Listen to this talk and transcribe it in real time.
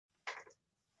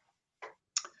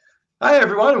Hi,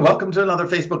 everyone. Welcome to another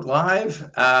Facebook Live.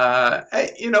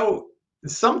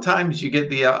 Sometimes you get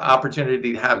the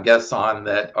opportunity to have guests on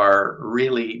that are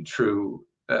really true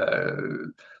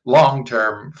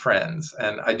long-term friends.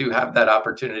 And I do have that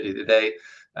opportunity today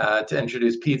to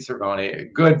introduce Pete Cervoni, a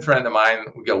good friend of mine.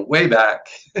 We go way back.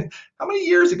 How many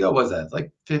years ago was that?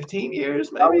 Like 15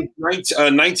 years, maybe?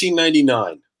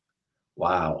 1999.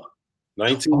 Wow.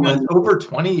 1999. Over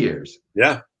 20 years.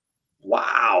 Yeah.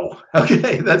 Wow.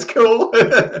 Okay, that's cool.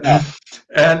 Yeah.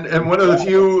 And one of the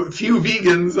few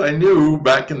vegans I knew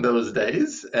back in those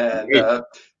days. And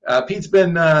Pete's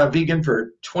been vegan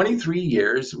for 23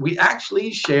 years. We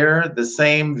actually share the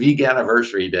same vegan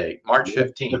anniversary date, March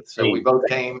 15th. So we both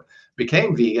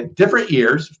became vegan, different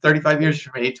years, 35 years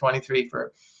for me, 23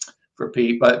 for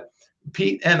Pete. But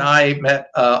Pete and I met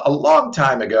a long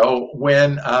time ago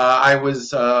when I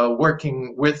was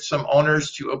working with some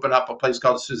owners to open up a place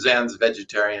called Suzanne's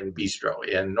Vegetarian Bistro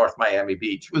in North Miami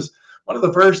Beach. It was one of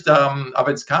the first of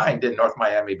its kind in North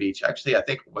Miami Beach. Actually, I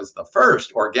think it was the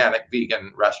first organic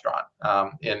vegan restaurant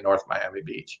in North Miami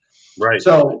Beach. Right.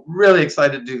 So really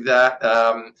excited to do that.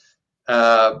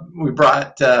 We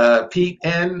brought Pete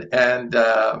in and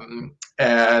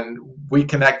we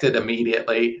connected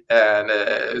immediately, and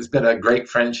it's been a great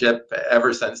friendship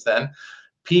ever since then.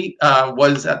 Pete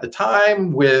was at the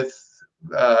time with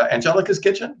Angelica's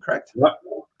Kitchen, correct? Yep.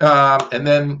 And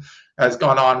then has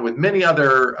gone on with many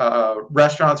other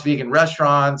restaurants, vegan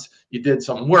restaurants. You did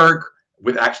some work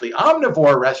with actually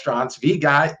omnivore restaurants,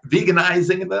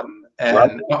 veganizing them.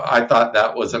 And I thought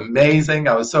that was amazing.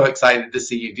 I was so excited to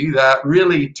see you do that,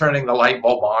 really turning the light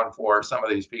bulb on for some of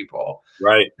these people.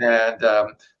 Right. And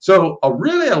so a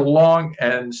long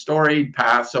and storied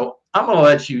path. So I'm going to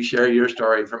let you share your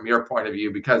story from your point of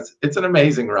view, because it's an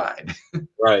amazing ride.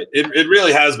 Right. It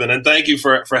really has been. And thank you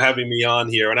for having me on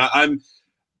here. And I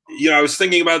was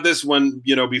thinking about this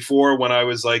before, when I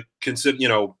was like,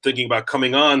 thinking about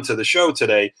coming on to the show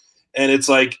today. And it's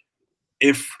like,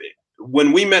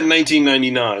 when we met in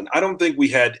 1999, I don't think we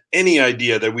had any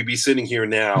idea that we'd be sitting here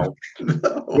now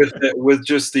No. with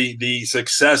just the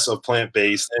success of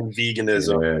plant-based and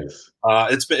veganism. Yes.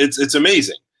 It's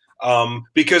amazing,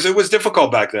 because it was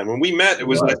difficult back then. When we met, it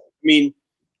was like, we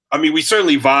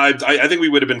certainly vibed. I think we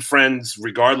would have been friends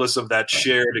regardless of that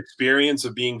shared experience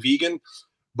of being vegan.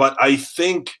 But I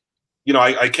think,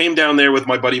 I came down there with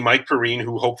my buddy Mike Perrine,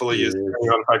 who hopefully is, in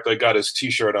fact, I got his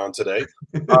T-shirt on today.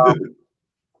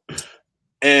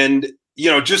 And,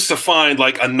 just to find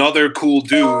like another cool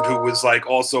dude who was like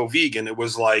also vegan, it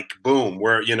was like, boom,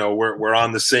 we're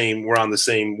on the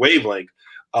same wavelength.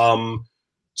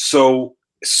 So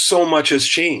much has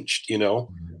changed,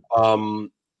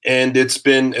 and it's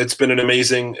been an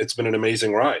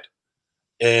amazing ride.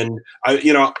 And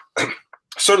I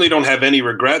certainly don't have any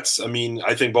regrets. I mean,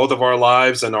 I think both of our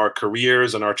lives and our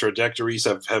careers and our trajectories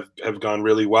have gone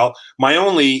really well.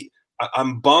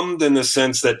 I'm bummed in the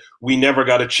sense that we never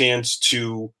got a chance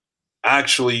to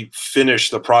actually finish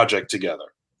the project together.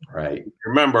 Right.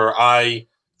 Remember, I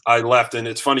left, and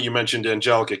it's funny you mentioned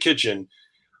Angelica Kitchen.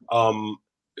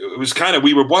 It was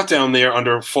we were brought down there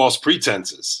under false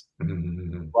pretenses.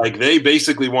 Mm-hmm. Like, they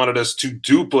basically wanted us to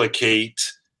duplicate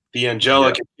the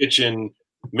Angelica Kitchen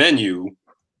menu,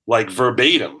 like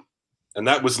verbatim, and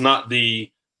that was not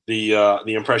the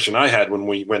impression I had when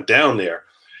we went down there.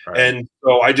 Right. And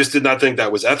so I just did not think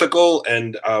that was ethical,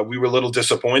 and we were a little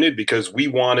disappointed, because we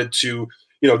wanted to,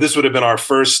 this would have been our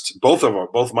first, both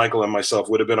Michael and myself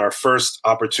would have been our first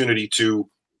opportunity to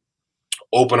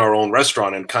open our own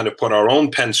restaurant and kind of put our own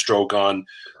pen stroke on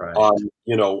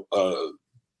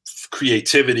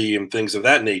creativity and things of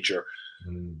that nature.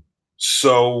 Mm.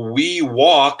 So we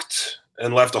walked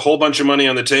and left a whole bunch of money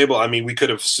on the table. I mean, we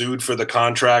could have sued for the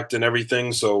contract and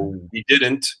everything, so we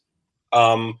didn't.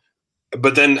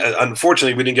 But then,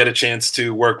 unfortunately, we didn't get a chance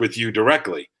to work with you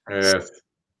directly. Yes.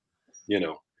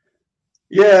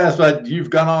 Yes, but you've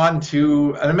gone on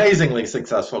to an amazingly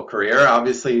successful career,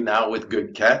 obviously now with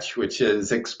Good Catch, which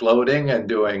is exploding and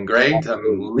doing great.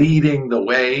 Leading the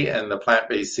way in the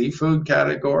plant-based seafood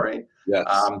category. Yes.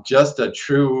 Just a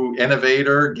true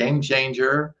innovator, game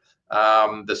changer.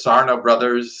 The Sarno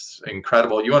brothers,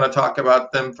 incredible. You want to talk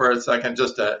about them for a second?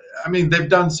 They've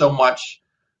done so much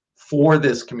for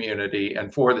this community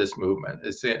and for this movement.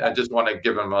 I just want to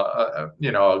give them a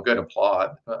good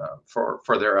applaud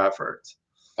for their efforts.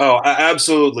 Oh,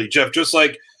 absolutely, Jeff. Just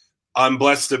like I'm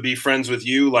blessed to be friends with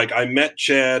you. Like, I met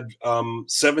Chad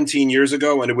 17 years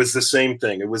ago, and it was the same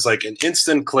thing. It was like an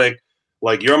instant click.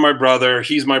 Like, you're my brother,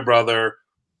 he's my brother.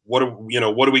 What are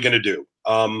we going to do?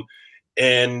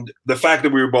 And the fact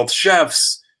that we were both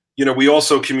chefs, you know, we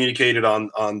also communicated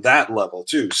on that level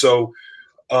too. So,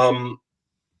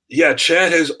 yeah,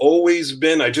 Chad has always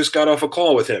been. I just got off a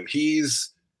call with him.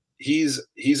 He's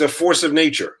a force of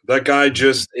nature. That guy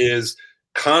just is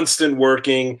constant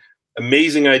working,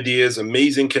 amazing ideas,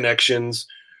 amazing connections.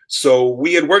 So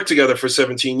we had worked together for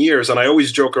 17 years, and I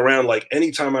always joke around, like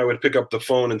anytime I would pick up the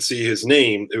phone and see his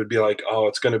name, it would be like, oh,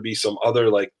 it's going to be some other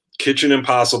like Kitchen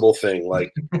Impossible thing,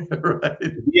 like Right.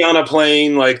 be on a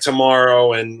plane like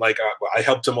tomorrow, and like I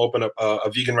helped him open up a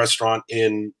vegan restaurant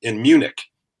in Munich.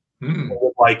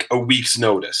 With like a week's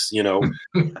notice, you know.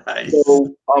 Nice.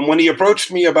 So when he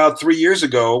approached me about 3 years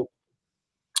ago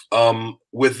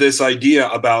with this idea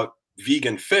about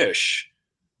vegan fish,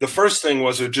 the first thing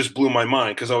was it just blew my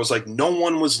mind because I was like, no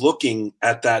one was looking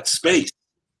at that space,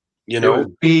 you know. It was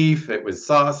beef, it was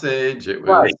sausage, it was,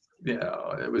 right. You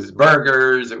know, it was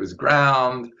burgers, it was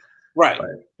ground. Right. But,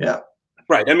 yeah.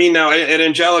 Right. I mean, now at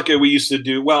Angelica, we used to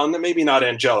do, well, maybe not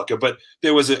Angelica, but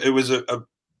it was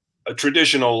a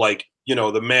traditional, like, you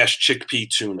know, the mashed chickpea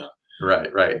tuna.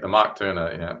 Right. The mock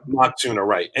tuna, yeah. Mock tuna,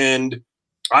 right. And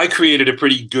I created a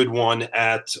pretty good one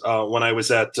at when I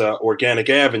was at Organic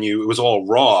Avenue. It was all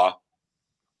raw,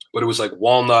 but it was like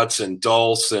walnuts and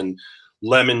dulse and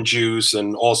lemon juice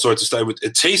and all sorts of stuff.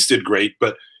 It tasted great,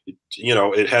 but you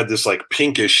know, it had this like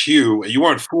pinkish hue. You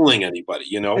weren't fooling anybody,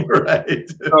 you know. Right.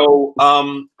 So,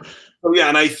 yeah,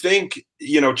 and I think,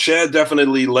 you know, Chad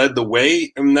definitely led the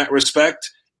way in that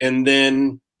respect. And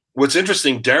then what's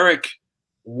interesting, Derek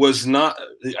was not,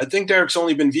 I think Derek's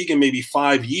only been vegan maybe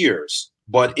 5 years,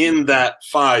 but in that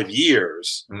 5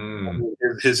 years,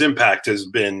 his impact has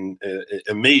been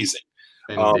amazing.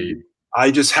 Indeed.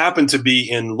 I just happened to be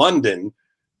in London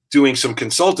doing some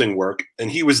consulting work, and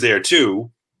he was there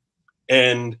too.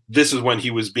 And this is when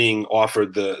he was being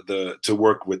offered to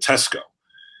work with Tesco.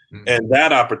 And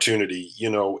that opportunity, you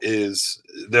know,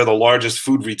 they're the largest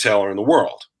food retailer in the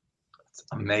world. It's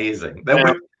amazing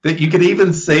that you could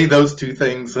even say those two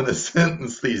things in a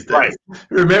sentence these days. Right.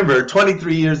 Remember,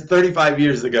 23 years, 35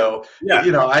 years ago, yeah.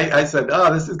 You know, I said,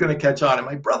 oh, this is going to catch on. And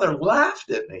my brother laughed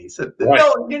at me. He said,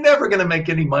 no, you're never going to make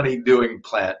any money doing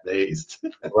plant-based.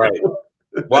 Right.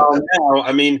 Well, now,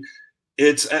 I mean,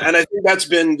 and I think that's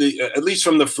been at least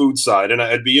from the food side, and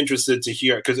I'd be interested to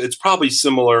hear, because it's probably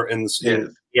similar in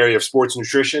the area of sports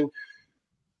nutrition.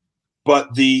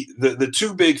 But the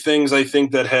two big things I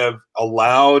think that have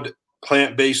allowed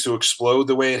plant-based to explode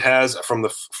the way it has from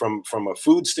a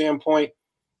food standpoint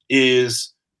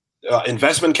is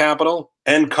investment capital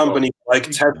and companies like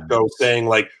Tesco saying,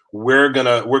 like, we're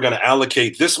gonna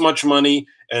allocate this much money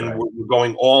and we're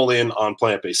going all in on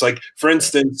plant-based. Like, for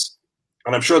instance,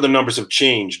 and I'm sure the numbers have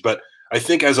changed, but I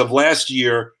think as of last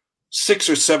year,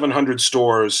 600 or 700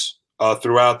 stores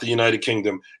throughout the United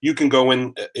Kingdom, you can go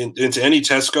into any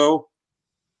Tesco,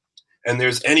 and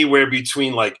there's anywhere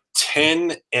between like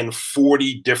 10 and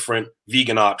 40 different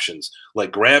vegan options,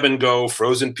 like grab and go,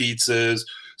 frozen pizzas,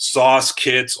 sauce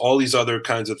kits, all these other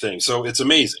kinds of things. So it's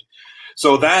amazing.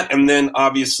 So that, and then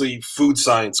obviously food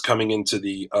science coming into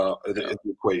the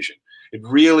equation. It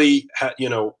really, you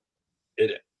know,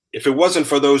 if it wasn't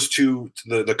for those two,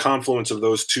 the confluence of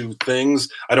those two things,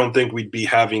 I don't think we'd be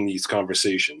having these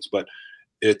conversations. But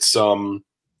it's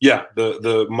yeah,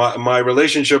 my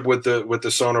relationship with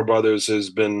the Sarno brothers has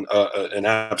been an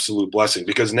absolute blessing,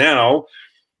 because now,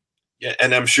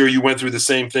 and I'm sure you went through the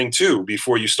same thing too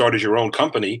before you started your own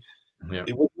company. Yeah.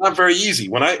 It was not very easy.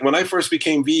 When I first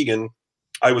became vegan,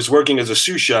 I was working as a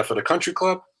sous chef at a country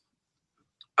club.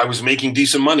 I was making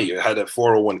decent money. I had a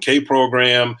 401k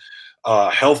program,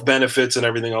 health benefits and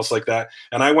everything else like that.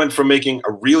 And I went from making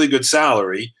a really good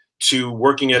salary to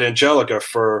working at Angelica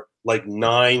for like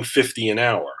 $9.50 an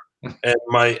hour. And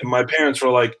my parents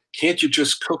were like, can't you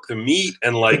just cook the meat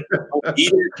and like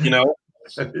eat it, you know?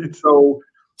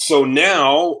 So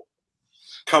now,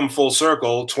 come full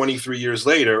circle, 23 years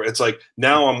later, it's like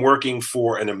now I'm working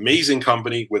for an amazing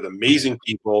company with amazing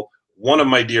people, one of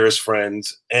my dearest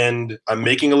friends, and I'm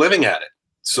making a living at it.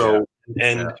 So,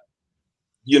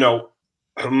 you know,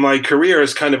 my career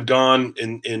has kind of gone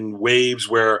in waves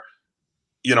where,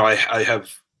 you know, I have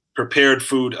prepared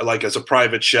food like as a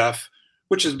private chef,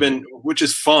 which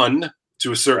is fun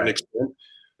to a certain extent.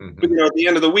 But, you know, at the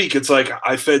end of the week, it's like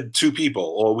I fed 2 people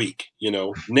all week. You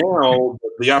know, now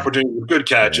the opportunity with Good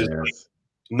Catch is like,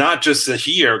 not just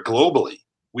here, globally.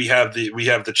 We have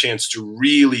the chance to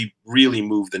really, really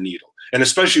move the needle, and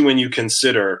especially when you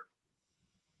consider.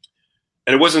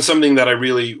 And it wasn't something that I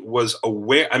really was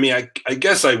aware. I mean, I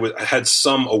guess I had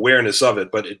some awareness of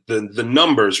it, but the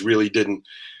numbers really didn't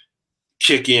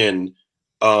kick in.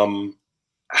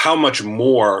 How much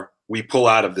more we pull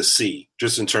out of the sea,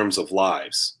 just in terms of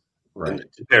lives. right,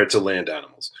 compared to land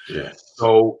animals. yes.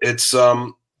 So it's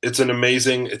an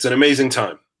amazing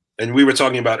time. And we were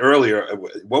talking about earlier.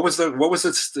 What was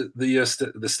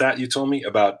the stat you told me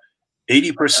about?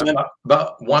 80%.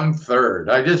 About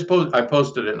 1/3. I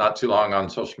posted it not too long on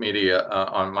social media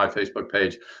on my Facebook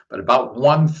page, but about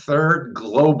 1/3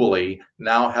 globally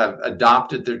now have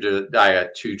adopted their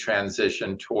diet to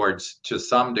transition towards, to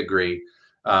some degree,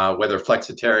 whether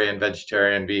flexitarian,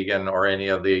 vegetarian, vegan, or any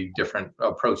of the different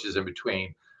approaches in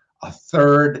between.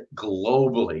 1/3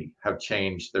 globally have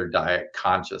changed their diet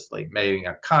consciously, making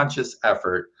a conscious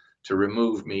effort to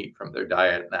remove meat from their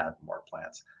diet and add more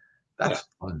plants. That's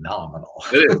phenomenal.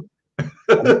 It is.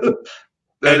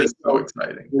 That is so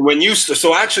exciting.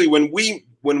 So actually, when we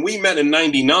met in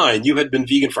 '99, you had been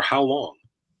vegan for how long?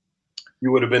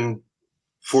 You would have been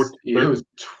 14. It was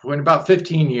about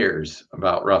 15 years,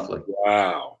 about roughly.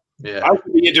 Wow. Yeah. I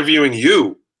could be interviewing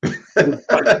you. We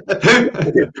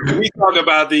talk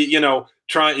about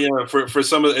for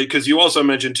some of, because you also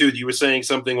mentioned too, you were saying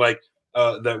something like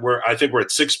that I think we're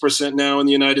at 6% now in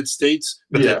the United States,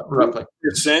 but yeah, roughly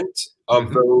percent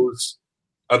of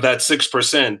that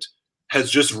 6% has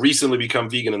just recently become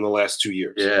vegan in the last 2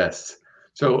 years. Yes.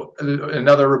 So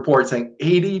another report saying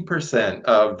 80%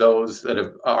 of those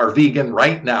that are vegan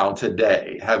right now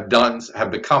today have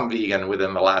become vegan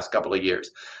within the last couple of years.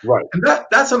 Right. And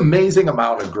that's amazing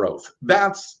amount of growth.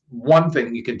 That's one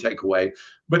thing you can take away.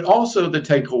 But also the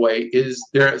takeaway is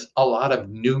there's a lot of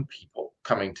new people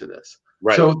coming to this.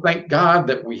 Right. So thank God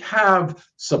that we have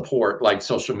support like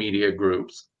social media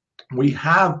groups. We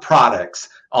have products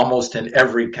almost in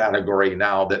every category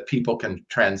now that people can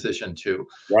transition to.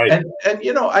 Right. And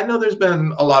I know there's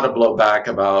been a lot of blowback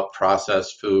about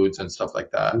processed foods and stuff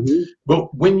like that.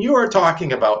 But when you are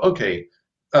talking about, okay,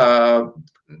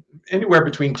 anywhere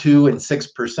between 2 and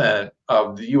 6%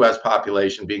 of the US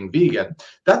population being vegan,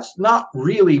 that's not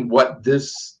really what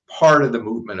this part of the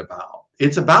movement about.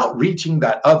 It's about reaching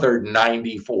that other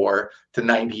 94 to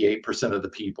 98% of the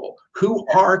people who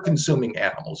are consuming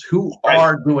animals, who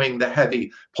are doing the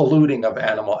heavy polluting of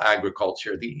animal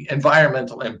agriculture, the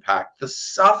environmental impact, the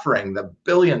suffering, the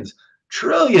billions,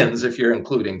 trillions, if you're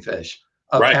including fish,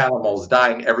 of animals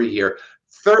dying every year.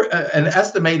 An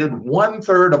estimated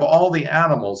 1/3 of all the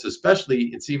animals, especially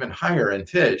it's even higher in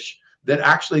fish, that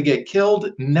actually get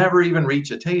killed never even reach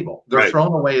a table. They're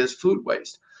thrown away as food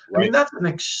waste. I mean, that's an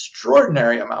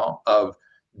extraordinary amount of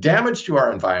damage to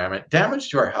our environment, damage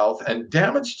to our health, and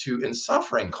damage to and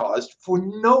suffering caused for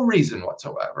no reason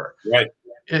whatsoever. Right.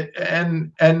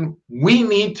 And we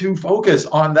need to focus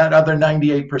on that other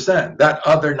 98%, that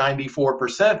other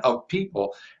 94% of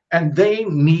people, and they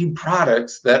need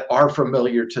products that are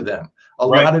familiar to them. A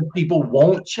lot of people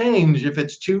won't change if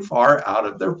it's too far out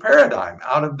of their paradigm,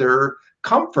 out of their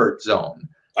comfort zone.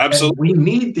 Absolutely. And we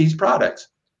need these products.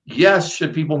 Yes,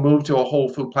 should people move to a whole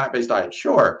food plant-based diet?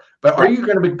 Sure. But are you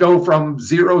going to go from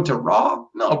 0 to raw?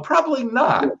 No, probably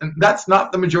not. And that's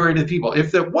not the majority of people.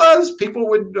 If it was, people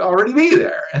would already be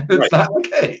there. And it's not the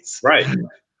case. Right.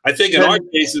 I think in our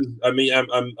cases, I mean,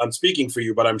 I'm speaking for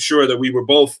you, but I'm sure that we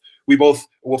both,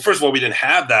 well, first of all, we didn't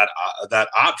have that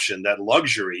option, that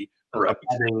luxury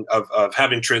of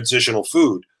having transitional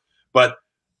food. But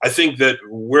I think that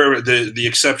we're the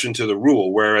exception to the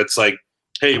rule, where it's like,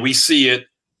 hey, we see it,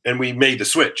 and we made the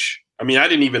switch. I mean, I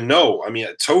didn't even know. I mean,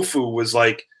 tofu was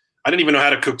like, I didn't even know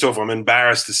how to cook tofu. I'm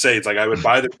embarrassed to say. It's like I would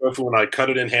buy the tofu and I'd cut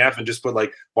it in half and just put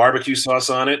like barbecue sauce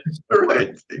on it.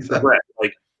 Right, exactly.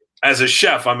 Like, as a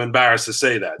chef, I'm embarrassed to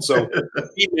say that. So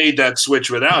he made that switch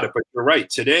without it. But you're right.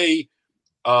 Today,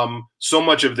 so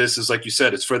much of this is, like you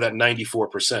said, it's for that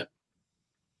 94%.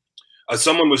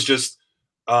 Someone was just,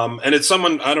 and it's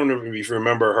someone, I don't know if you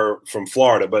remember her from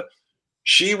Florida, but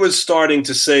she was starting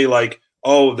to say like,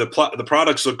 oh, the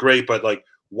products look great, but like,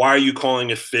 why are you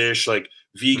calling it fish? Like,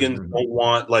 vegans don't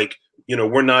want, like,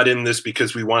 we're not in this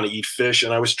because we want to eat fish.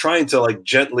 And I was trying to like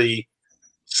gently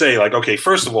say like, okay,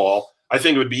 first of all, I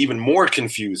think it would be even more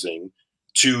confusing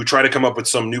to try to come up with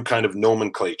some new kind of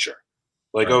nomenclature.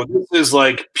 Like, oh, this is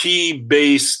like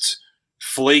pea-based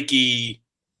flaky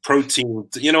protein.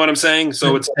 You know what I'm saying?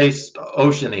 So it's tastes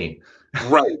oceany.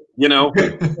 Right.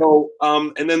 So,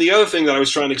 and then the other thing that I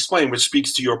was trying to explain, which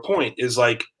speaks to your point, is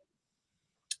like,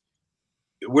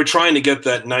 we're trying to get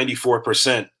that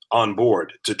 94% on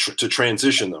board to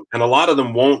transition them. And a lot of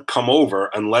them won't come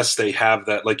over unless they have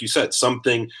that, like you said,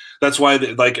 something. That's why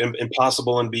like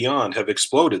Impossible and Beyond have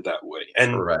exploded that way.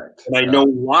 And, and I know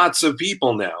lots of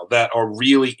people now that are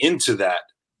really into that,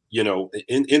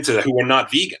 into that, who are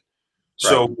not vegan.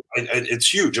 So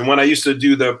it's huge. And when I used to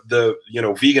do the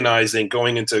veganizing,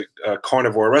 going into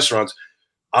carnivore restaurants,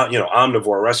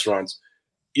 omnivore restaurants,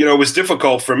 you know, it was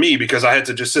difficult for me because I had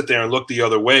to just sit there and look the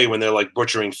other way when they're like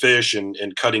butchering fish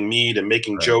and cutting meat and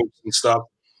making jokes and stuff.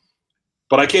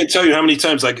 But I can't tell you how many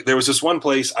times, like there was this one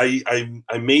place I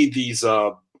made these,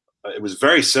 it was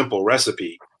very simple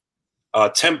recipe.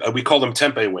 We call them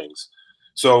tempeh wings.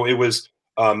 So it was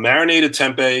marinated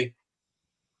tempeh.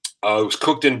 It was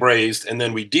cooked and braised, and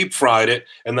then we deep fried it,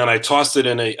 and then I tossed it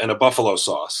in a buffalo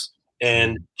sauce,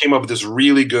 and came up with this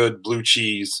really good blue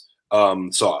cheese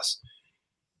sauce.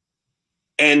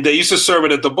 And they used to serve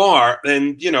it at the bar,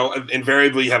 and you know,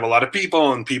 invariably you have a lot of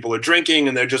people, and people are drinking,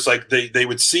 and they're just like they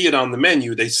would see it on the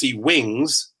menu, they see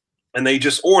wings, and they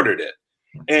just ordered it,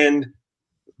 and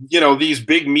you know, these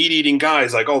big meat eating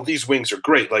guys like, oh, these wings are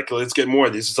great. Like, let's get more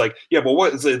of these. It's like, yeah, but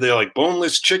what is it? They're like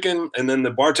boneless chicken. And then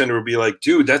the bartender would be like,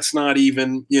 dude, that's not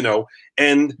even, you know,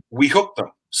 and we hooked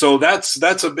them. So that's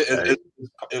a bit,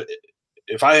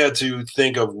 if I had to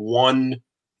think of one,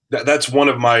 that's one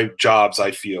of my jobs, I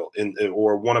feel,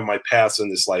 or one of my paths in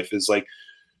this life is like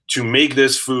to make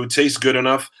this food taste good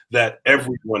enough that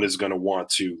everyone is going to want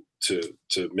to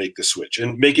make the switch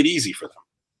and make it easy for them.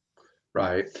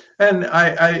 Right. And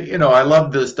I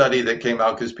love the study that came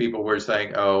out because people were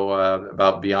saying,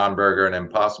 about Beyond Burger and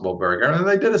Impossible Burger. And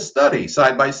they did a study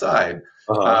side by side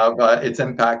of its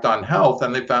impact on health.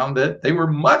 And they found that they were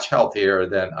much healthier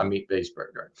than a meat-based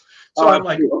burger. So I'm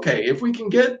like, okay, if we can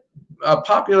get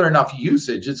popular enough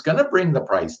usage, it's going to bring the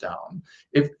price down.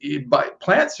 If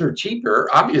plants are cheaper,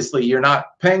 obviously you're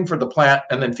not paying for the plant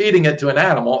and then feeding it to an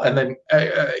animal and then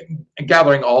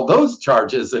gathering all those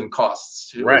charges and costs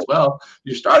too, as well.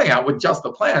 You're starting out with just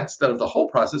the plant instead of the whole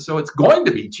process. So it's going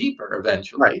to be cheaper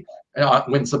eventually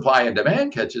when supply and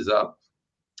demand catches up.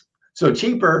 So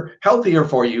cheaper, healthier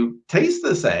for you, tastes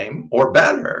the same or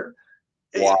better.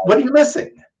 Wow. What are you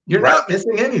missing? You're not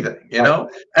missing anything, you know?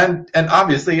 And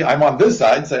obviously I'm on this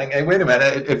side saying, hey, wait a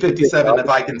minute, at 57, if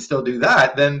I can still do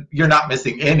that, then you're not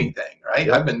missing anything, right?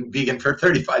 I've been vegan for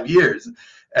 35 years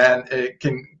and it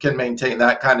can maintain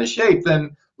that kind of shape.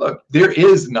 Then look, there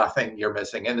is nothing you're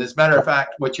missing. And as a matter of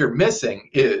fact, what you're missing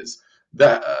is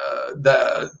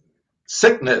the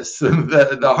sickness,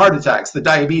 the heart attacks, the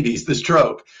diabetes, the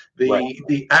stroke,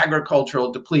 the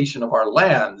agricultural depletion of our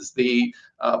lands, the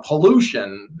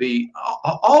pollution,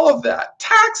 all of that,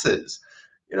 taxes.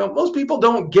 You know, most people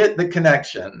don't get the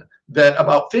connection that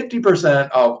about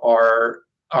 50% of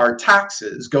our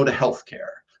taxes go to healthcare.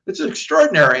 It's an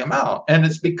extraordinary amount, and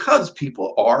it's because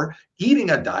people are eating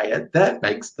a diet that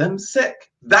makes them sick.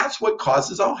 That's what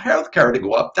causes our healthcare to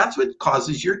go up. That's what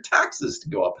causes your taxes to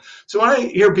go up. So when I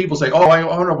hear people say, oh, I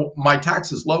want my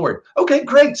taxes lowered. Okay,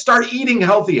 great. Start eating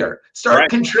healthier. Start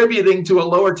contributing to a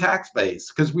lower tax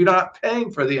base because we're not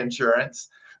paying for the insurance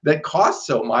that costs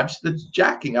so much that's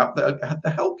jacking up the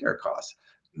healthcare costs.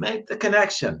 Make the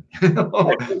connection.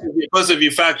 Because if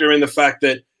you factor in the fact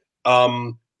that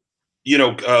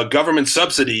government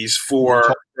subsidies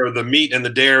for the meat and the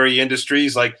dairy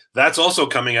industries, like that's also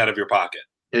coming out of your pocket.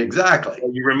 Exactly.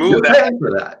 So you remove that. Paying for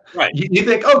that. Right. You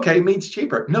think, okay, meat's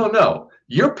cheaper. No.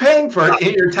 You're paying for it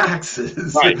in your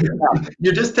taxes. Right.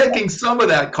 You're just taking some of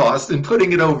that cost and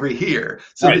putting it over here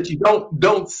so that you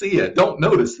don't see it, don't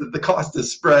notice that the cost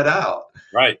is spread out.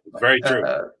 Right. Very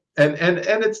true. And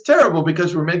it's terrible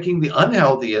because we're making the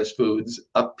unhealthiest foods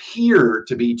appear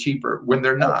to be cheaper when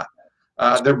they're not.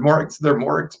 They're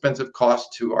more expensive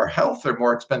cost to our health. They're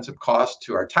more expensive cost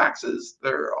to our taxes.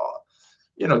 They're,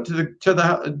 to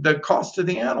the cost to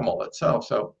the animal itself.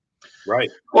 So,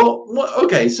 Well,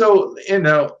 okay. So,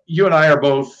 you and I are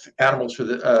both animals for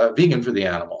the vegan for the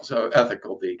animal, so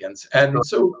ethical vegans. And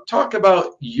so, talk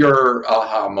about your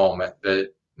aha moment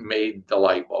that made the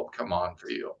light bulb come on for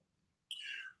you.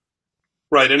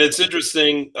 Right, and it's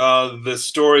interesting the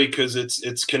story because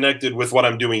it's connected with what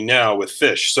I'm doing now with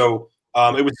fish. So.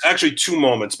 It was actually two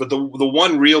moments, but the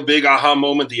one real big aha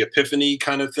moment, the epiphany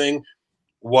kind of thing,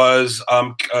 was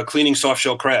cleaning soft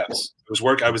shell crabs.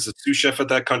 I was a sous chef at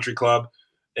that country club,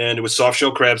 and it was soft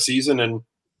shell crab season, and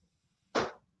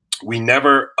we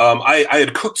never. I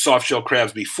had cooked soft shell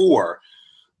crabs before,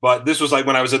 but this was like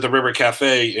when I was at the River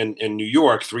Cafe in New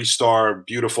York, 3-star,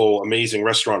 beautiful, amazing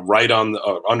restaurant right on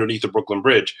underneath the Brooklyn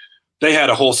Bridge. They had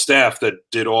a whole staff that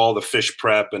did all the fish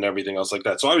prep and everything else like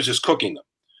that. So I was just cooking them.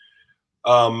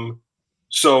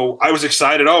 So I was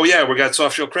excited. Oh yeah, we got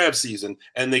soft shell crab season,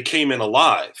 and they came in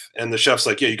alive. And the chef's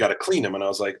like, yeah, you got to clean them. And I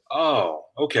was like, oh,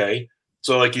 okay.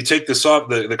 So like you take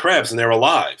the crabs and they're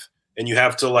alive, and you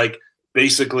have to like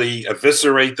basically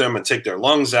eviscerate them and take their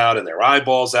lungs out and their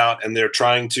eyeballs out, and they're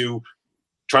trying to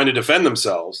defend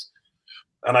themselves.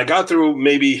 And I got through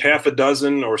maybe half a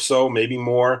dozen or so, maybe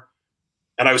more.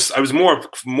 and I was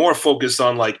more focused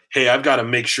on like, hey, I've got to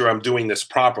make sure I'm doing this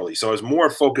properly. So I was more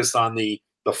focused on the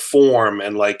form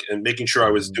and making sure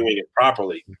I was doing it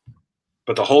properly.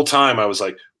 But the whole time I was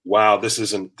like, wow, this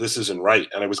isn't right.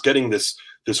 And I was getting this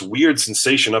weird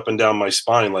sensation up and down my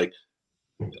spine, like,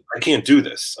 I can't do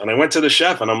this. And I went to the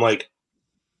chef and I'm like,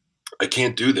 I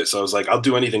can't do this. I was like, I'll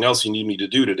do anything else you need me to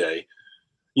do today.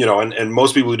 You know, and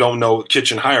most people who don't know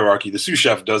kitchen hierarchy, the sous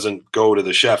chef doesn't go to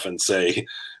the chef and say,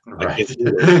 I can't do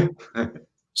this.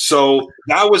 So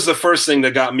that was the first thing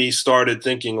that got me started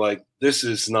thinking like,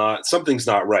 something's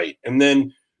not right. And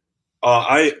then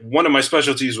one of my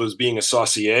specialties was being a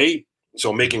saucier.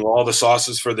 So making all the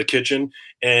sauces for the kitchen.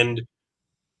 And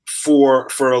for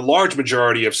a large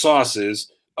majority of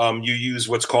sauces, you use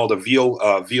what's called a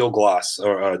veal glace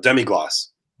or a demi-glace.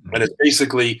 And it's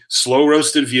basically slow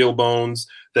roasted veal bones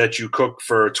that you cook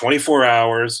for 24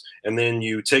 hours. And then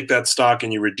you take that stock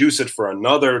and you reduce it for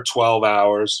another 12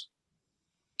 hours.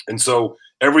 And so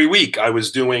every week I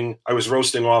was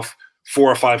roasting off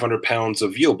 400 or 500 pounds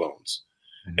of veal bones.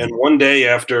 And one day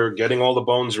after getting all the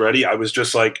bones ready, I was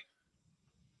just like,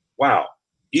 wow,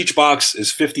 each box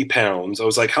is 50 pounds. I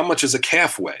was like, how much does a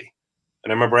calf weigh?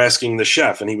 And I remember asking the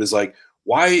chef, and he was like,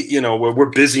 why, you know, we're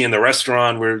busy in the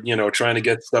restaurant. We're, you know, trying to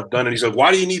get stuff done. And he's like,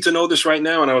 why do you need to know this right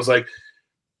now? And I was like,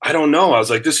 I don't know. I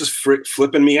was like, this is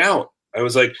flipping me out. I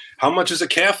was like, how much does a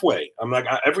calf weigh? I'm like,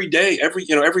 every day,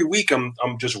 every week, I'm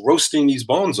just roasting these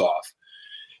bones off.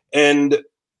 And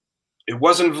it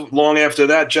wasn't long after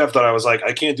that, Jeff, that I was like,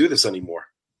 I can't do this anymore.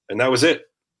 And that was it.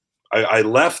 I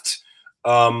left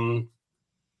the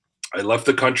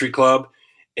country club,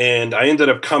 and I ended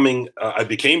up I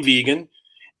became vegan.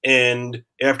 And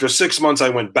after 6 months, I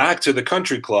went back to the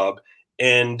country club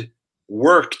and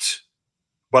worked,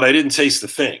 but I didn't taste the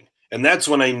thing. And that's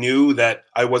when I knew that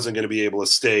I wasn't going to be able to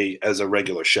stay as a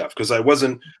regular chef, because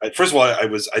first of all,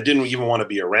 I didn't even want to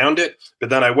be around it, but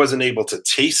then I wasn't able to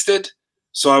taste it.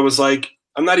 So I was like,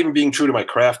 I'm not even being true to my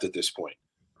craft at this point.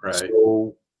 Right.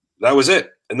 So that was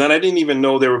it. And then I didn't even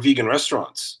know there were vegan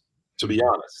restaurants, to be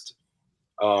honest.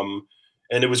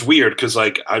 And it was weird because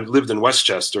like I lived in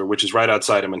Westchester, which is right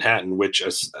outside of Manhattan, which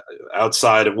is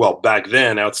back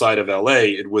then outside of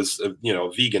LA, it was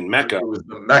vegan mecca. It was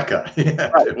the mecca. Yeah,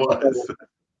 right. It was.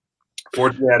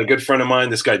 Fortunately, I had a good friend of mine,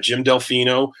 this guy Jim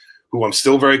Delfino, who I'm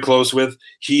still very close with.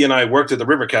 He and I worked at the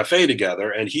River Cafe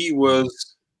together, and he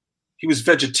was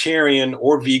vegetarian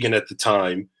or vegan at the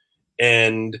time,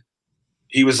 and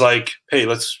he was like, "Hey,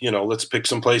 let's pick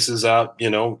some places out."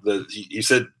 He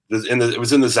said it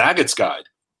was in the Zaggett's Guide.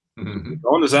 Go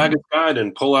on the Zaggett's Guide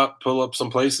and pull up some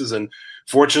places. And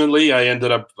fortunately, I ended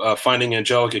up finding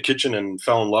Angelica Kitchen and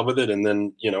fell in love with it. And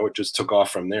then it just took off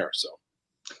from there.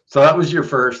 So that was your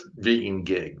first vegan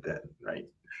gig, then, right?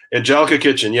 Angelica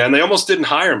Kitchen, yeah. And they almost didn't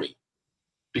hire me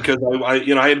because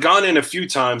I had gone in a few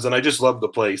times and I just loved the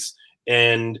place.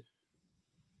 And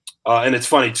it's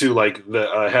funny too, like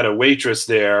I had a waitress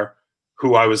there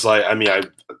who I was like, I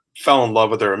fell in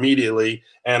love with her immediately.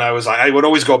 And I would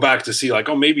always go back to see like,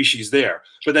 oh, maybe she's there.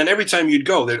 But then every time you'd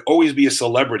go, there'd always be a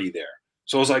celebrity there.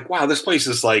 So I was like, wow, this place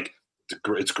is like,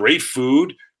 it's great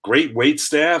food, great wait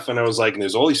staff. And I was like,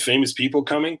 there's all these famous people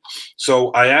coming. So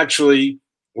I actually,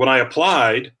 when I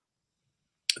applied,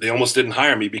 they almost didn't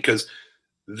hire me because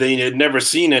they had never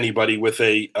seen anybody with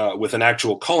an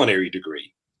actual culinary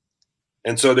degree.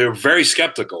 And so they were very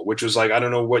skeptical, which was like, I don't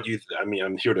know what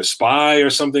I'm here to spy or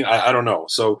something. I don't know.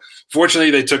 So fortunately,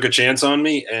 they took a chance on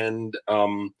me. And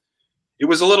it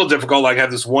was a little difficult. Like I have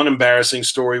this one embarrassing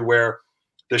story where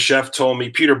the chef told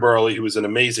me, Peter Burley, who was an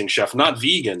amazing chef, not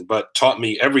vegan, but taught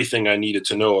me everything I needed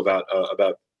to know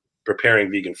about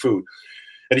preparing vegan food.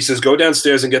 And he says, go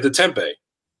downstairs and get the tempeh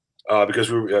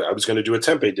because I was going to do a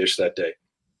tempeh dish that day.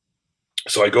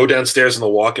 So I go downstairs in the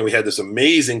walk, and we had this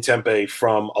amazing tempeh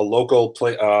from a local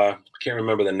place. I can't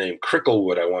remember the name,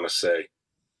 Cricklewood, I want to say,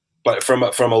 but from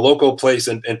a local place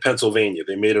in Pennsylvania.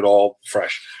 They made it all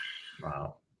fresh.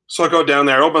 Wow. So I go down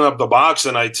there, I open up the box,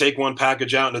 and I take one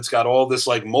package out, and it's got all this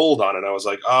like mold on it. I was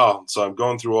like, oh, so I'm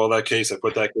going through all that case. I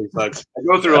put that case back. I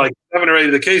go through like 7 or 8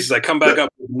 of the cases. I come back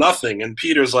up with nothing. And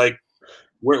Peter's like,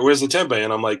 where's the tempeh?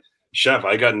 And I'm like, chef,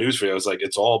 I got news for you. I was like,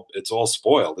 it's all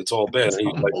spoiled. It's all bad. And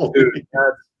he's like, dude,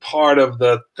 that's part of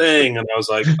the thing. And I was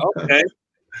like, okay,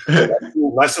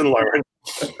 lesson learned.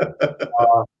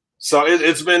 So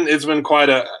it's been quite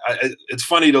it's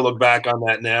funny to look back on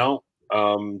that now,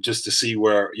 just to see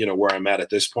where I'm at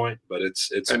this point. But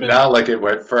it's and now look at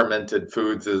what fermented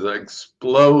foods is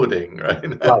exploding right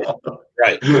now.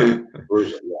 Right.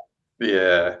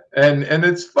 Yeah. And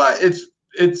it's fun.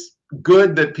 It's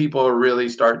good that people are really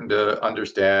starting to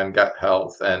understand gut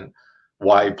health and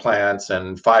why plants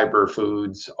and fiber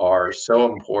foods are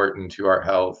so important to our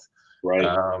health. Right.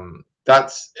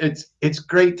 It's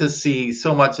great to see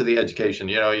so much of the education.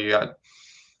 You know, you got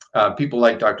people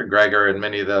like Dr. Greger and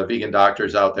many of the vegan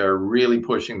doctors out there really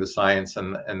pushing the science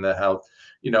and the health.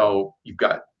 You know, you've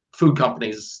got food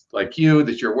companies like you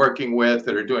that you're working with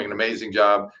that are doing an amazing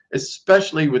job,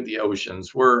 especially with the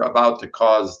oceans. We're about to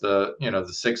cause the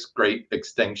sixth great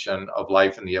extinction of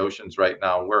life in the oceans right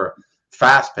now. We're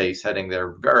fast pace heading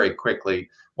there very quickly,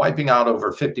 wiping out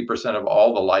over 50% of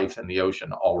all the life in the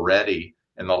ocean already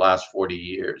in the last 40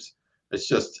 years. It's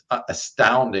just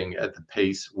astounding at the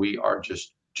pace we are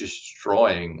just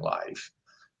destroying life.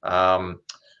 So,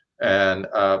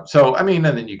 I mean,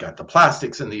 and then you got the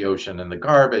plastics in the ocean and the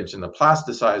garbage and the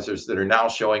plasticizers that are now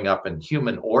showing up in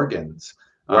human organs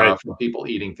from people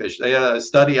eating fish. They had a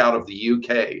study out of the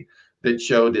UK that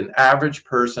showed an average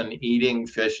person eating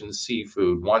fish and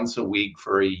seafood once a week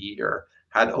for a year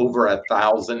had over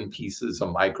 1,000 pieces of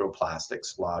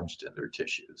microplastics lodged in their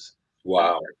tissues.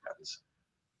 Wow.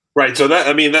 Right. So that,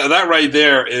 I mean, that right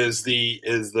there is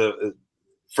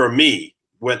for me,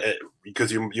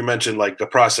 because you mentioned like the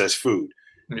processed food.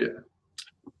 Yeah.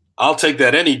 I'll take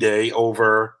that any day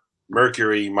over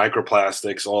mercury,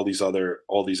 microplastics, all these other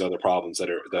problems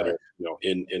that are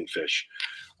in fish.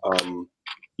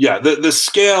 Yeah, the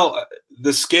scale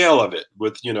of it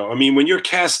with, I mean, when you're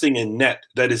casting a net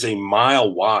that is a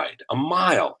mile wide,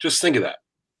 just think of that,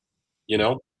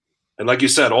 and like you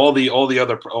said, all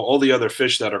the other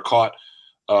fish that are caught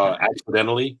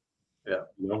accidentally. Yeah,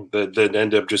 that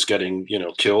end up just getting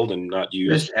killed and not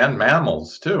used. Fish and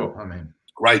mammals too. I mean,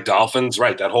 right, dolphins,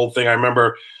 right? That whole thing. I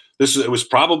remember it was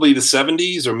probably the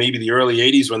 70s or maybe the early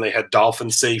 80s when they had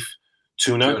dolphin-safe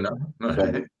tuna.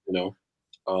 Right.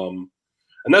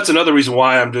 And that's another reason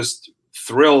why I'm just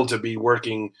thrilled to be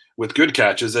working with Good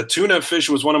Catch. Is that tuna fish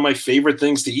was one of my favorite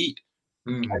things to eat.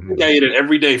 I think I ate it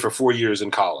every day for 4 years in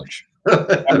college.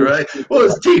 Right. Well, it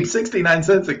was cheap, 69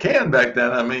 cents a can back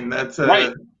then. I mean, that's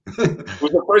right. It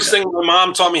was the first thing my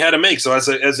mom taught me how to make. So as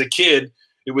a kid,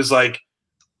 it was like,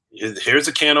 here's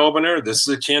a can opener. This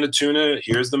is a can of tuna.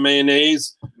 Here's the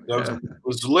mayonnaise. It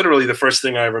was literally the first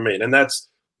thing I ever made. And that's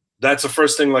the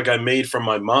first thing like I made for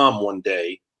my mom one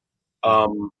day.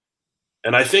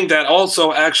 And I think that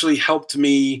also actually helped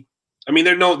me. I mean,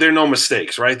 there are no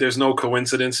mistakes, right? There's no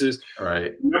coincidences.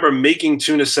 Right. I remember making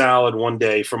tuna salad one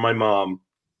day for my mom.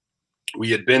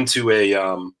 We had been to it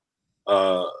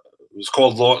was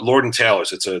called Lord and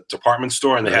Taylor's. It's a department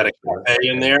store, and they had a cafe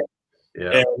in there.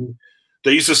 Yeah. And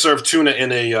they used to serve tuna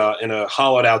in a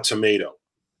hollowed out tomato.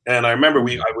 And I remember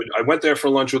I went there for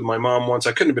lunch with my mom once.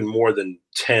 I couldn't have been more than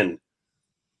 10.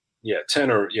 Yeah,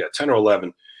 10 or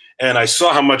 11. And I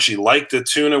saw how much she liked the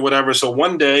tuna, whatever. So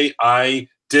one day I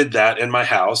did that in my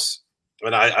house.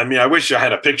 And I mean, I wish I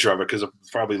had a picture of it because it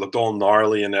probably looked all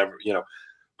gnarly and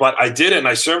but I did it and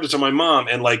I served it to my mom,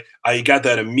 and like I got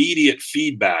that immediate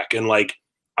feedback, and like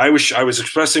I was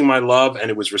expressing my love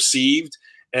and it was received.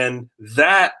 And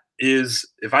that is,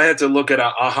 if I had to look at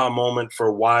an aha moment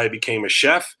for why I became a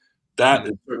chef, that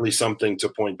is certainly something to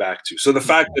point back to. So the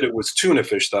fact that it was tuna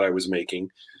fish that I was making,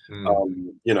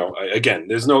 again,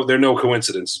 there are no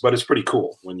coincidences, but it's pretty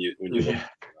cool when you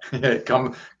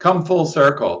come full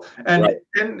circle. And right.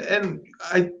 and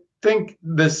I think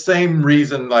the same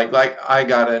reason like I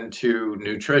got into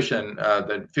nutrition,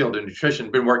 the field of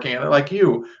nutrition, been working in it like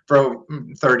you for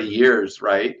 30 years,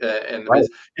 right? And right.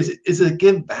 is a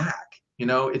give back.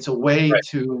 It's a way right.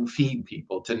 to feed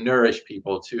people, to nourish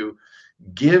people, to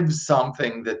give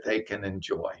something that they can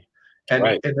enjoy. And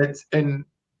right. and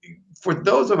for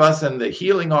those of us in the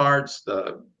healing arts,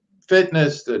 the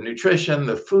fitness, the nutrition,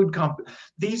 the food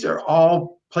these are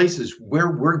all places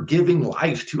where we're giving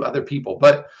life to other people,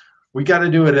 but we got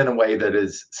to do it in a way that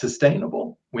is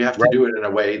sustainable. We have to do it in a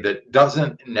way that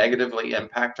doesn't negatively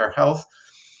impact our health.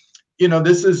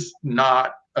 This is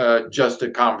not just a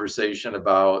conversation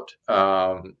about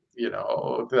that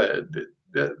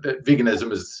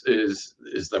veganism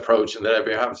is the approach and that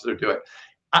everyone has to do it.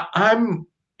 I'm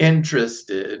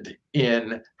interested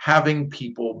in having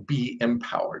people be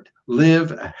empowered,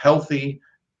 live a healthy,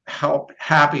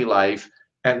 happy life,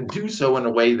 and do so in a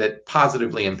way that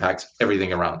positively impacts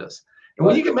everything around us. And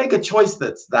when you can make a choice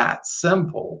that's that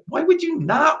simple, why would you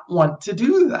not want to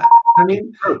do that? I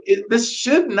mean, this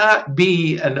should not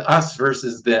be an us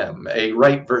versus them, a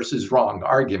right versus wrong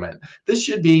argument. This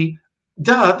should be,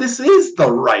 this is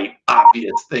the right,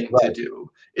 obvious thing to do.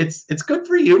 It's good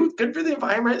for you, it's good for the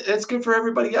environment, it's good for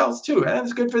everybody else too, and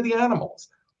it's good for the animals.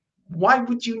 Why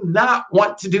would you not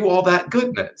want to do all that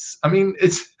goodness? I mean,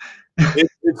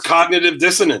 It's cognitive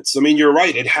dissonance. I mean, you're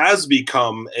right. It has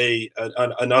become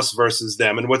an us versus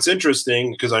them. And what's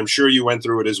interesting, because I'm sure you went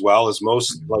through it as well, as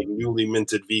most like newly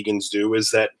minted vegans do,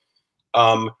 is that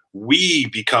we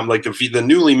become like the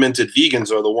newly minted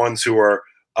vegans are the ones who are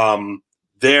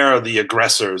they're the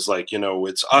aggressors. Like, you know,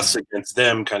 it's us against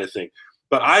them kind of thing.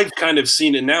 But I've kind of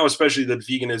seen it now, especially that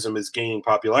veganism is gaining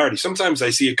popularity. Sometimes I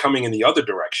see it coming in the other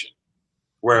direction,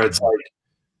 where it's like,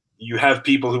 you have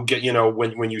people who get, you know,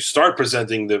 when you start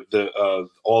presenting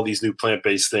all these new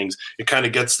plant-based things, it kind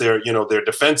of gets their, you know, their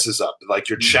defenses up, like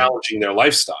you're challenging their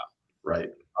lifestyle. Right.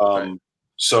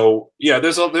 So yeah,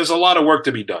 there's a lot of work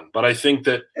to be done, but I think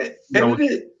that it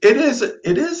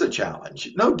is a challenge,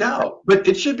 no doubt, but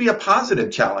it should be a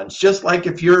positive challenge, just like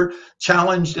if you're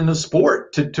challenged in a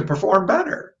sport to perform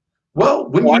better. Well,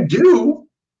 when you do,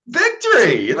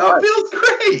 victory, you know, it feels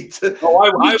great.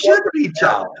 You should be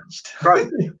challenged. Right.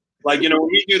 Like, you know, when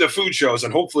we do the food shows,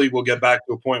 and hopefully we'll get back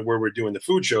to a point where we're doing the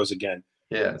food shows again.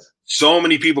 Yes. So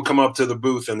many people come up to the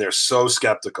booth and they're so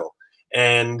skeptical.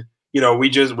 And, you know, we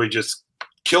just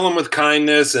kill them with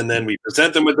kindness, and then we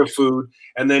present them with the food.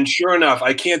 And then sure enough,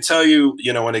 I can't tell you,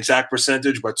 you know, an exact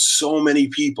percentage, but so many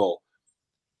people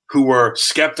who were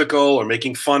skeptical or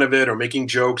making fun of it or making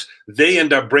jokes, they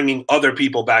end up bringing other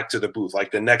people back to the booth.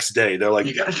 Like the next day, they're like,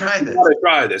 "You gotta try this. You gotta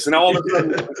try this." And all of a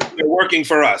sudden, they're working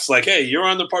for us. Like, "Hey, you're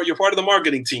part of the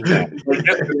marketing team now." Like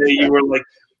yesterday, you were like,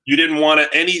 you didn't want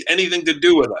anything to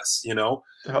do with us, you know?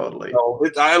 Totally. So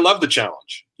I love the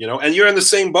challenge, you know, and you're in the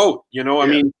same boat, you know? I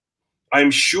mean,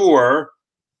 I'm sure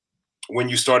when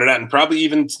you started out, and probably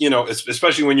even, you know,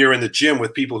 especially when you're in the gym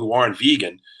with people who aren't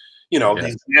vegan, you know,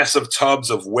 these massive tubs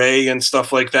of whey and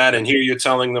stuff like that. And here you're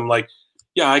telling them like,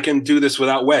 yeah, I can do this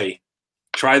without whey.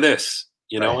 Try this,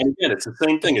 you know? And again, it's the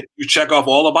same thing. You check off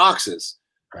all the boxes,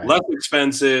 less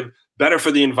expensive, better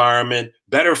for the environment,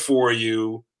 better for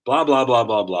you, blah, blah, blah,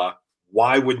 blah, blah.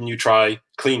 Why wouldn't you try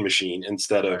Clean Machine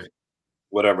instead of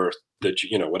whatever that,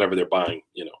 you know, whatever they're buying,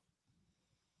 you know?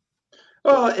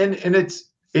 Well, and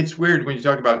it's weird when you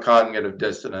talk about cognitive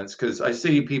dissonance, because I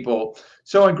see people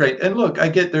so great. And look, I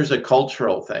get there's a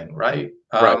cultural thing, right?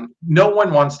 No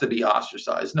one wants to be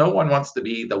ostracized. No one wants to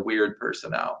be the weird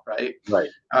person out, right? Right.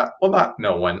 Well, not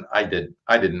no one. I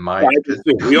didn't mind.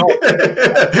 We all,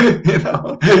 you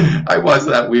know, I was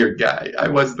that weird guy. I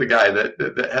was the guy that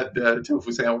had a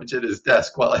tofu sandwich at his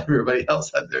desk while everybody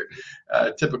else had their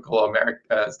typical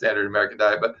standard American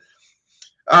diet.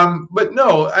 But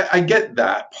no, I get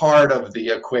that part of the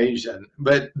equation,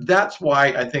 but that's why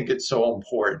I think it's so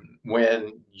important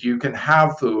when you can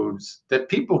have foods that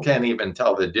people can't even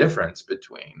tell the difference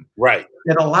between. Right.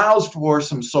 It allows for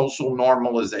some social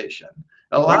normalization.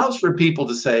 It allows for people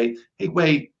to say, hey,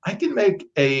 wait, I can make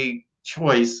a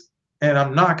choice and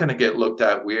I'm not going to get looked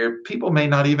at weird. People may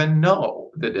not even know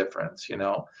the difference, you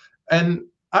know? And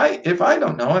if I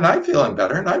don't know and I'm feeling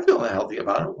better and I'm feeling healthy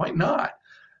about it, why not?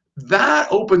 That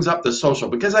opens up the social,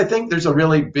 because I think there's a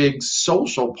really big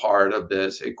social part of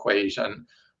this equation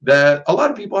that a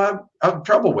lot of people have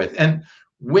trouble with. And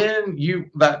when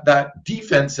that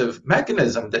defensive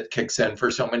mechanism that kicks in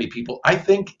for so many people, I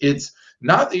think it's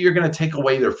not that you're going to take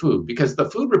away their food, because the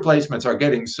food replacements are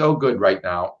getting so good right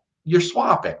now. You're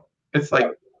swapping. It's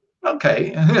like, okay,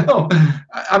 you know,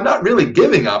 I'm not really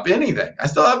giving up anything. I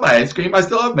still have my ice cream. I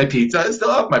still have my pizza. I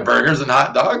still have my burgers and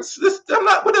hot dogs.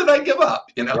 What did I give up?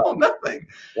 You know, nothing.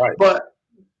 Right. But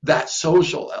that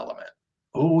social element,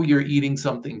 oh, you're eating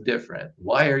something different.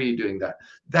 Why are you doing that?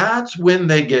 That's when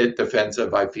they get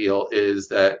defensive, I feel, is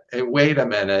that, hey, wait a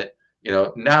minute. You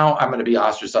know, now I'm going to be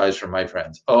ostracized from my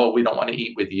friends. Oh, we don't want to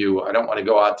eat with you. I don't want to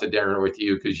go out to dinner with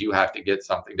you because you have to get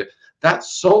something. That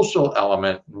social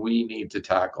element we need to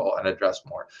tackle and address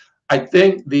more. I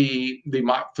think the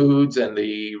mock foods and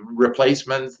the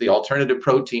replacements, the alternative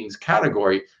proteins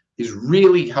category is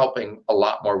really helping a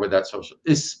lot more with that social,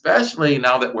 especially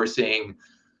now that we're seeing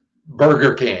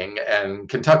Burger King and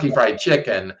Kentucky Fried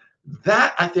Chicken.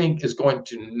 That, I think, is going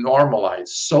to normalize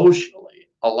socially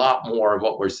a lot more of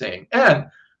what we're seeing. And,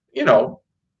 you know,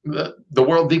 the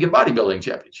World Vegan Bodybuilding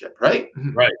Championship, right?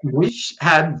 Right. We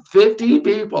had 50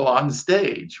 people on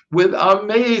stage with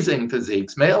amazing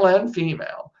physiques, male and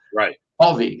female, right,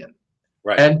 all vegan.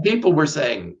 Right. And people were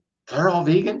saying, they're all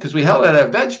vegan? Because we held it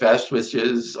at Veg Fest, which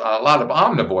is a lot of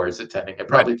omnivores attending it,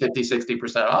 probably 50-60%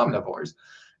 omnivores.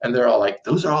 And they're all like,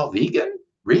 those are all vegan?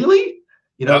 Really?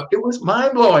 You know, it was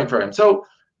mind-blowing for him. So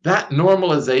that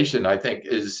normalization, I think,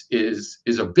 is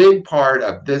a big part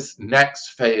of this next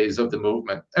phase of the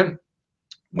movement. And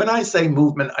when I say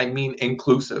movement, I mean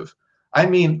inclusive. I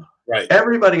mean Right.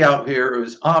 Everybody out here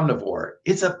who's omnivore,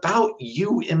 it's about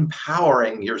you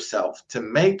empowering yourself to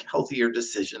make healthier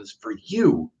decisions for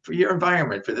you, for your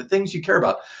environment, for the things you care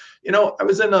about. You know, I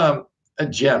was in a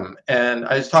gym and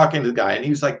I was talking to the guy and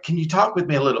he was like, can you talk with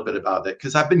me a little bit about it?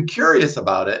 Because I've been curious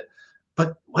about it,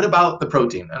 but what about the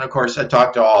protein? And of course, I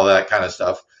talked to all that kind of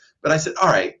stuff. But I said, all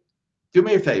right, do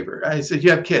me a favor. I said,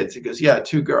 you have kids? He goes, yeah,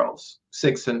 2 girls,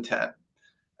 6 and 10.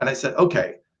 And I said,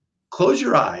 okay, close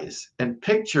your eyes and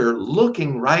picture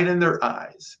looking right in their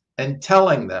eyes and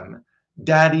telling them,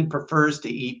 Daddy prefers to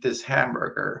eat this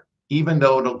hamburger, even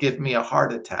though it'll give me a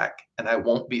heart attack and I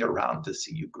won't be around to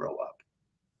see you grow up.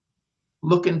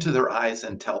 Look into their eyes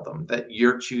and tell them that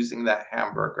you're choosing that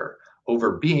hamburger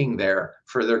over being there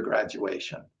for their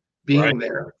graduation, being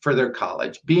there for their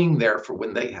college, being there for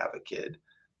when they have a kid,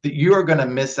 that you're going to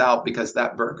miss out because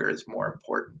that burger is more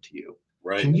important to you.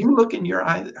 Right. Can you look in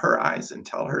her eyes and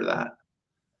tell her that?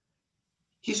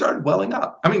 He started welling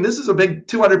up. I mean, this is a big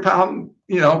 200-pound,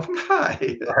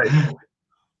 guy. Right.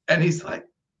 And he's like,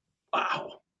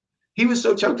 wow. He was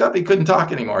so choked up, he couldn't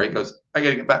talk anymore. He goes, I got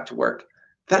to get back to work.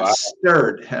 That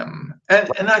stirred him.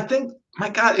 And I think, my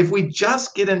God, if we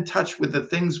just get in touch with the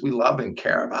things we love and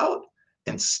care about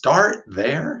and start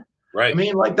there. Right. I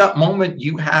mean, like that moment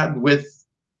you had with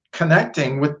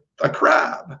connecting with a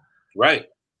crab. Right.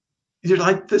 You're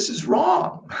like, this is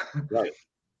wrong. Right.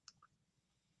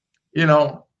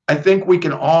 I think we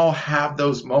can all have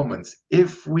those moments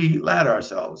if we let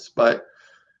ourselves, but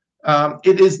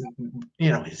it is,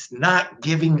 it's not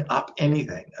giving up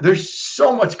anything. There's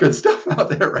so much good stuff out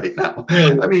there right now.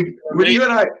 I mean, when you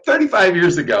and I, 35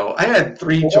 years ago, I had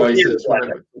 3 choices.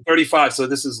 35, so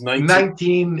this is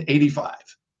 1985.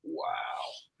 Wow.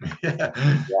 Yeah.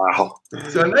 Wow.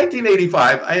 So in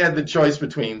 1985, I had the choice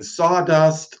between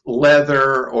sawdust,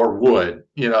 leather, or wood.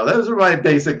 Those were my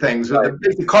basic things. Right.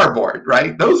 Basic cardboard,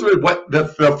 right? Those were what the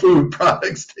food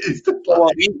products tasted like.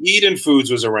 Well, Eden Foods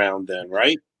was around then,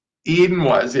 right? Eden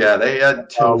was, yeah. They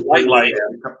had Light Life.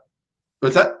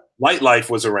 What's that? Light Life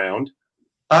was around.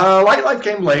 Light Life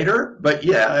came later, but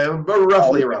yeah,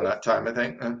 roughly around that time, I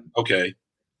think. Okay.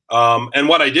 And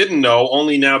what I didn't know,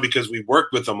 only now because we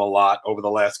worked with them a lot over the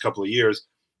last couple of years,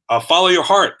 Follow Your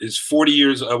Heart is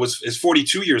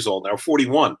 42 years old now,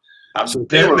 41. I've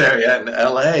been there in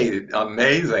LA.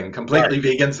 Amazing. Completely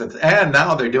vegan since, and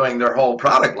now they're doing their whole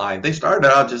product line. They started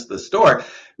out just the store.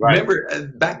 Right. Remember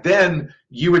back then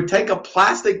you would take a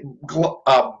plastic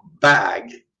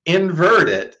bag, invert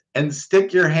it, and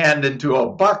stick your hand into a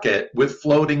bucket with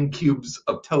floating cubes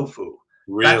of tofu.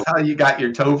 Really? That's how you got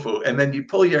your tofu. And then you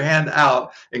pull your hand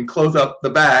out and close up the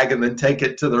bag and then take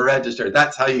it to the register.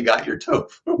 That's how you got your tofu.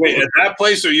 Wait, at that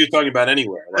place, or are you talking about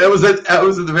anywhere? Like, it was at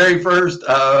the very first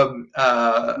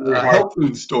health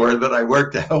food store that I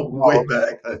worked at way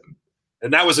back then.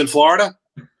 And that was in Florida?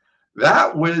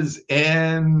 That was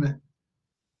in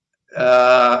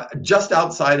just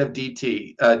outside of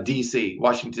D.C.,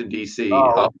 Washington, D.C.,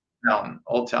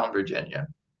 Old Town, Virginia.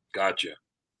 Gotcha.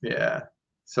 Yeah.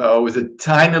 So it was a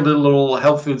tiny little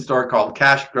health food store called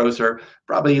Cash Grocer,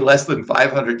 probably less than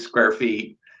 500 square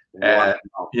feet. And,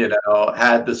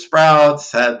 had the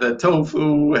sprouts, had the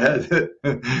tofu.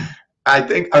 I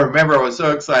remember I was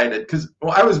so excited because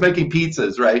I was making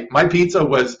pizzas, right? My pizza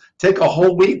was take a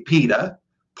whole wheat pita,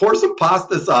 pour some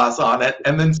pasta sauce on it,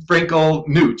 and then sprinkle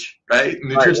nooch, right?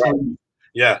 Nutritional. Right.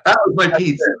 Yeah. That was my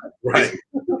pizza. Right.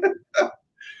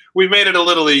 We made it a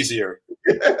little easier.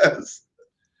 Yes.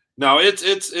 No,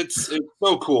 it's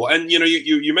so cool. And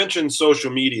you mentioned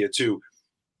social media too.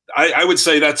 I would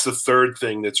say that's the third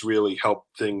thing that's really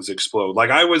helped things explode. Like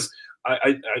I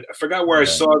forgot where I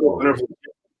saw it.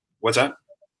 What's that?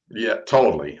 Yeah,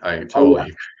 totally. I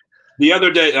totally. The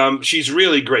other day, she's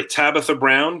really great. Tabitha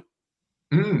Brown.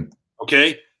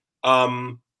 Okay. I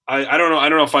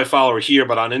don't know if I follow her here,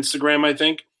 but on Instagram, I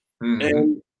think. Mm-hmm.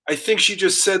 And I think she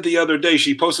just said the other day,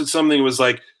 she posted something, it was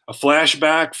like a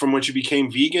flashback from when she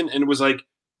became vegan, and it was like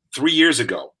 3 years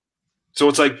ago. So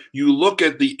it's like you look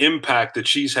at the impact that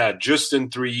she's had just in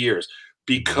 3 years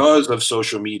because of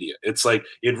social media. It's like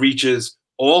it reaches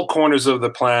all corners of the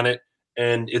planet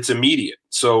and it's immediate.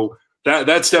 So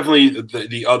that's definitely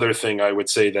the other thing I would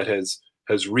say that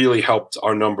has really helped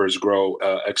our numbers grow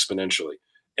exponentially.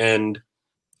 And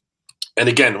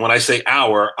again, when I say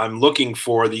I'm looking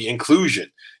for the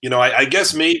inclusion. I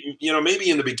guess maybe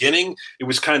in the beginning it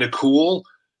was kind of cool,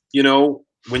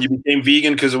 when you became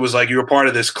vegan, because it was like you were part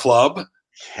of this club.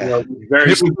 Yeah.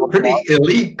 Very pretty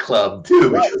elite club too.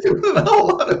 Right.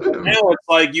 Now it's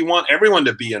like you want everyone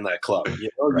to be in that club. Right.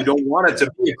 You don't want it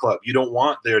to be a club. You don't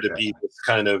want there to be this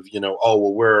kind of,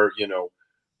 we're,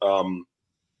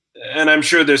 and I'm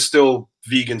sure there's still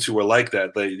vegans who are like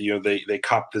that. They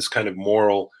cop this kind of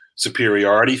moral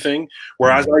superiority thing.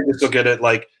 Whereas I just look at it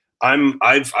like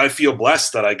I feel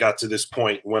blessed that I got to this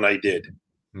point when I did.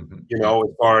 You know, as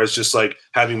far as just like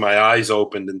having my eyes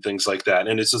opened and things like that.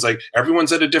 And it's just like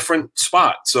everyone's at a different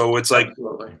spot. So it's like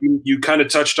you kind of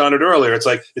touched on it earlier. It's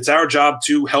like it's our job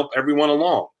to help everyone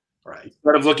along. Right.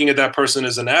 Instead of looking at that person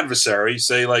as an adversary,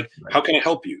 say like, how can I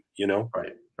help you? You know?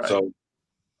 Right. So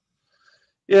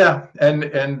yeah,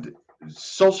 and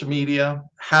social media,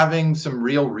 having some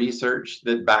real research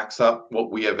that backs up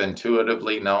what we have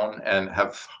intuitively known and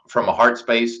have from a heart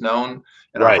space known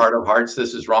in our heart of hearts,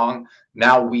 this is wrong.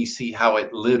 Now we see how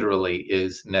it literally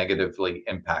is negatively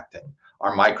impacting.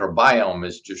 Our microbiome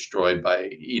is destroyed by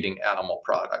eating animal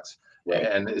products,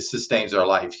 and it sustains our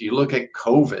life. You look at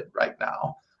COVID right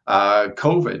now.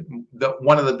 COVID,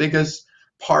 one of the biggest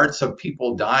parts of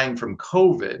people dying from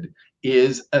COVID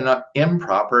is an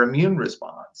improper immune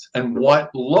response. And what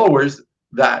lowers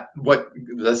that, what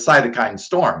the cytokine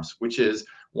storms, which is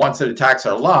once it attacks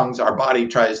our lungs, our body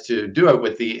tries to do it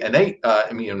with the innate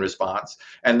immune response.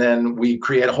 And then we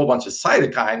create a whole bunch of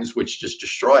cytokines, which just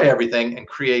destroy everything and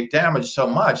create damage so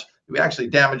much we actually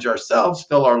damage ourselves,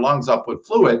 fill our lungs up with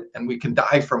fluid, and we can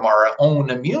die from our own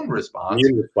immune response.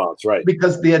 Right.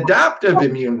 Because the adaptive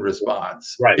immune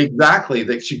response, exactly,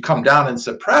 that should come down and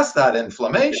suppress that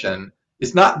inflammation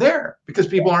is not there because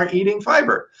people aren't eating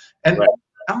fiber. And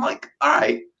I'm like, all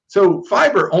right, so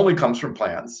fiber only comes from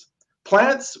plants.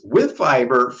 Plants with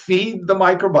fiber feed the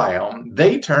microbiome.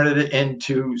 They turn it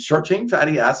into short-chain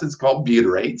fatty acids called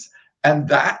butyrates. And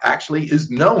that actually is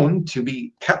known to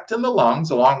be kept in the lungs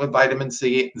along with vitamin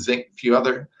C, zinc, a few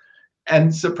other,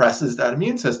 and suppresses that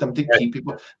immune system to keep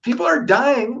people are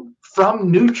dying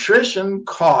from nutrition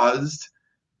caused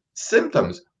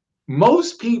symptoms.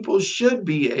 Most people should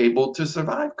be able to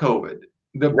survive COVID.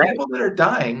 The people that are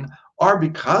dying are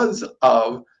because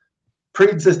of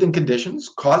pre-existing conditions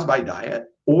caused by diet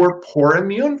or poor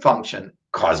immune function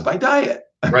caused by diet.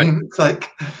 I mean, it's like,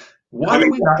 what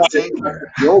are we not seeing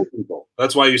here?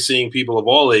 That's why you're seeing people of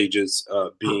all ages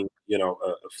being,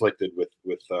 afflicted with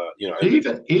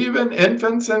even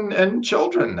infants and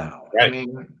children now. I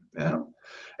mean,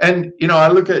 and I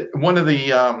look at one of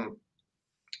the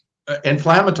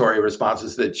inflammatory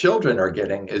responses that children are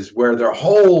getting is where their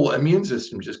whole immune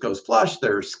system just goes flush.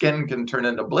 Their skin can turn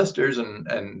into blisters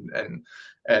and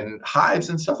hives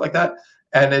and stuff like that,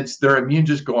 and it's their immune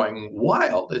just going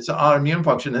wild. It's an autoimmune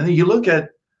function. And then you look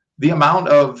at the amount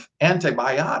of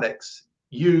antibiotics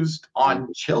used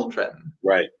on children.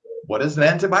 What does an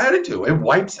antibiotic do? It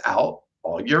wipes out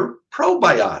all your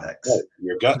probiotics.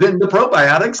 Your gut. Then the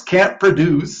probiotics can't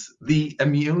produce the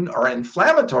immune or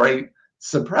inflammatory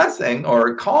suppressing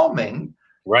or calming.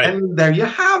 And there you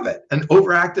have it, an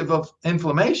overactive of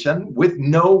inflammation with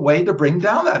no way to bring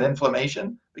down that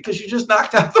inflammation because you just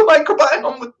knocked out the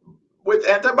microbiome with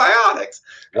antibiotics.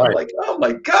 I'm like, oh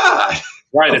my God.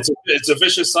 It's a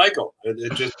vicious cycle.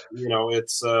 It just,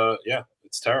 it's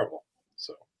terrible.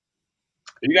 So are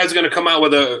you guys going to come out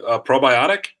with a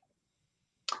probiotic?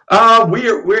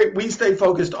 We stay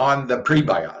focused on the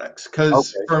prebiotics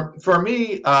because for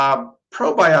me,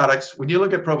 probiotics, when you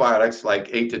look at probiotics, like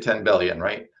 8 to 10 billion,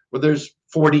 right? Well, there's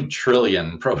 40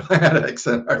 trillion probiotics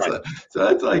in our so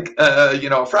that's like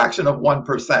a fraction of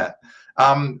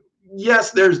 1%.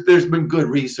 Yes, there's been good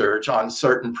research on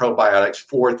certain probiotics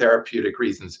for therapeutic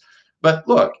reasons. But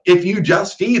look, if you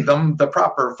just feed them the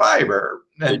proper fiber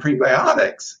and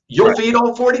prebiotics, you'll feed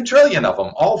all 40 trillion of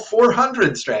them, all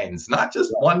 400 strains, not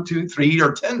just 1, 2, 3,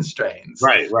 or 10 strains.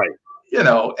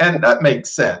 And that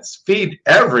makes sense. Feed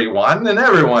everyone, and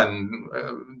everyone,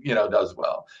 does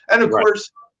well. And of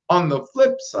course, on the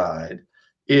flip side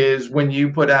is when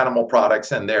you put animal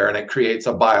products in there and it creates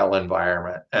a bile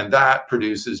environment, and that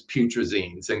produces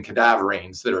putrescines and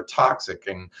cadaverines that are toxic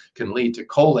and can lead to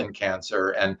colon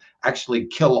cancer and actually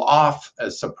kill off,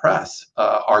 suppress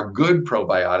our good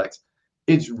probiotics.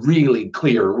 It's really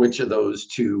clear which of those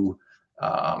two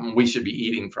we should be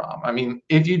eating from. I mean,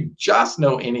 if you just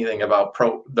know anything about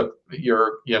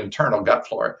your internal gut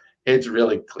flora, it's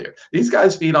really clear. These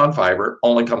guys feed on fiber,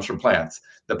 only comes from plants.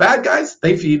 The bad guys,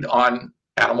 they feed on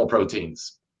animal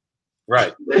proteins.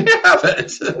 They have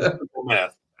it.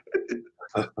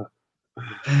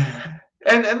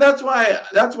 and that's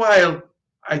why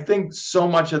I think so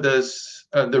much of this,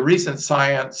 the recent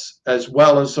science, as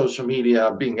well as social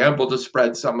media, being able to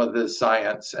spread some of this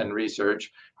science and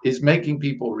research, is making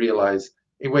people realize,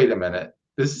 hey, wait a minute,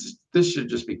 this should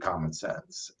just be common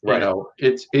sense.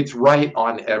 It's right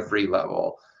on every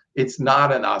level. It's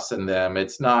not an us and them.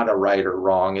 It's not a right or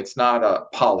wrong. It's not a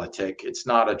politic. It's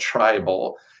not a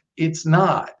tribal. it's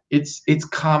not. It's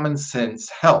common sense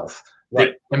health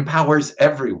Right. that empowers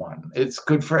everyone. It's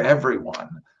good for everyone.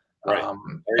 Right.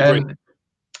 I agree.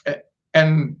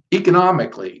 And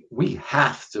economically, we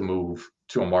have to move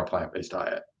to a more plant-based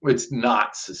diet. It's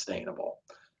not sustainable.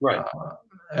 Right.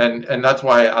 And that's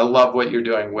why I love what you're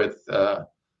doing with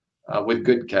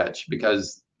Good Catch,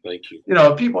 because Thank you. you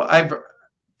know, I've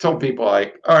told people,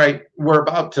 like, all right, we're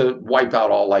about to wipe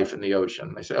out all life in the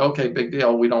ocean. They say, okay, big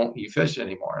deal. We don't eat fish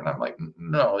anymore. And I'm like,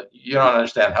 no, you don't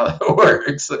understand how that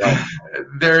works. Right.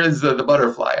 There is the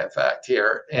butterfly effect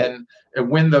here. And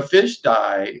when the fish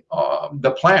die,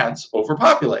 the plants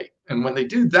overpopulate. And when they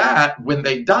do that, when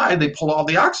they die, they pull all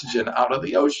the oxygen out of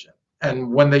the ocean.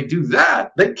 And when they do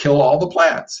that, they kill all the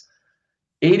plants.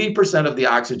 80% of the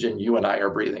oxygen you and I are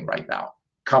breathing right now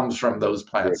comes from those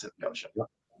plants in the ocean,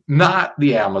 not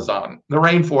the Amazon. The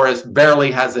rainforest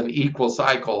barely has an equal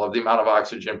cycle of the amount of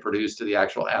oxygen produced to the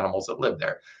actual animals that live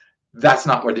there. That's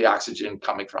not where the oxygen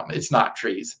coming from. It's not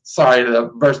trees. Sorry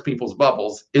to burst people's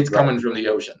bubbles. It's coming from the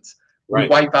oceans. We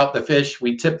wipe out the fish.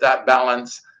 We tip that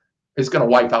balance. It's going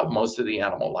to wipe out most of the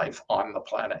animal life on the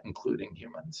planet, including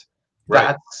humans.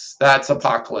 That's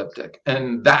apocalyptic,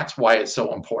 and that's why it's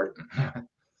so important.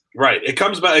 Right. It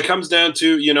comes down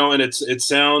to, you know, and it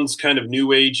sounds kind of new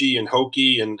agey and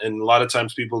hokey, and a lot of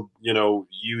times people, you know,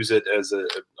 use it as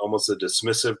almost a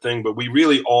dismissive thing, but we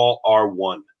really all are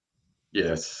one.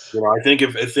 Yes. You know, I think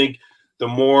the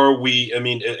more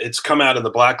it's come out in the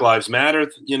Black Lives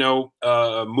Matter, you know,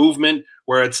 movement,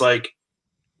 where it's like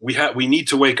we need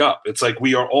to wake up. It's like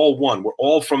we are all one. We're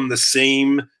all from the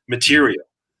same material.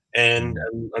 And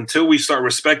until we start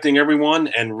respecting everyone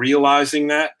and realizing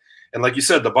that, and like you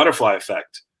said, the butterfly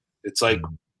effect, it's like,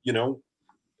 you know,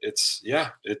 it's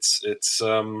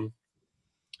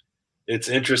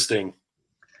interesting.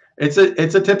 It's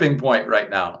a tipping point right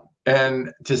now.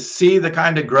 And to see the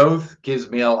kind of growth gives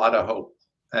me a lot of hope.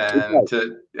 And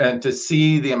to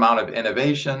see the amount of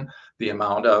innovation, the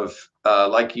amount of,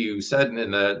 like you said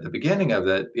in the beginning of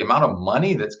it, the amount of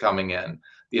money that's coming in,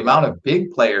 the amount of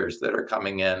big players that are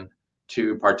coming in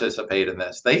to participate in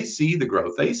this. They see the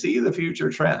growth, they see the future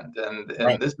trend, and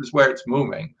this is where it's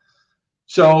moving.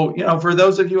 So, you know, for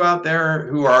those of you out there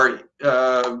who are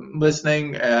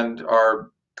listening and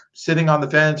are sitting on the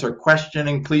fence or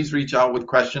questioning, please reach out with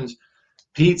questions.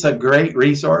 Pete's a great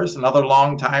resource, another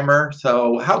long timer.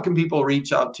 So how can people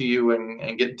reach out to you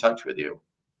and get in touch with you?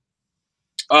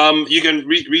 You can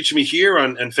reach me here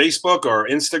on Facebook or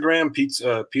Instagram,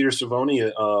 Peter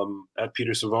Cervoni, at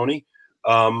Peter Cervoni.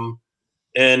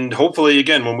 And hopefully,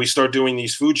 again, when we start doing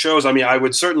these food shows, I mean, I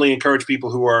would certainly encourage people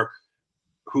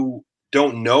who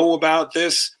don't know about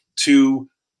this to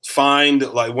find,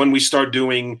 like, when we start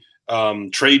doing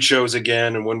trade shows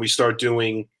again, and when we start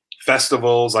doing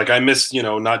festivals, like I miss, you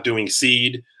know, not doing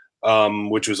Seed,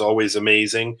 which was always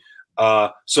amazing.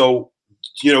 So,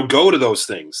 you know, go to those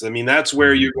things. I mean, that's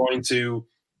where you're going to,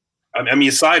 I mean,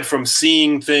 aside from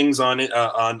seeing things on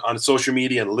social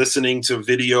media and listening to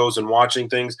videos and watching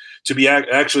things, to be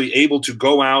actually able to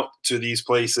go out to these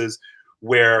places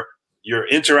where you're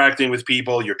interacting with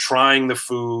people, you're trying the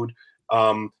food,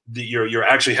 you're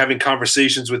actually having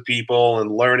conversations with people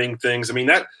and learning things. I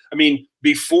mean,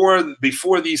 before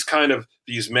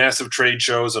these massive trade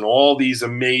shows and all these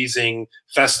amazing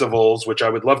festivals, which I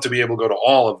would love to be able to go to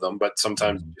all of them, but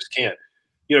sometimes you just can't.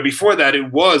 You know, before that,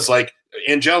 it was like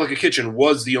Angelica Kitchen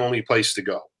was the only place to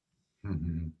go.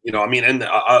 You know, I mean, and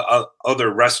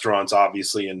other restaurants,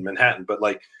 obviously, in Manhattan, but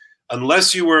like,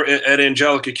 unless you were at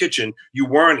Angelica Kitchen, you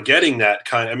weren't getting that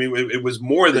kind. I mean, it was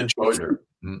more than just,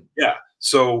 yeah.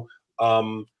 So,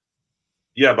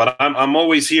 yeah, but I'm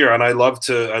always here, and I love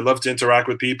to interact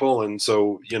with people, and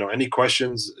so, you know, any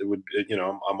questions, you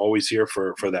know, I'm always here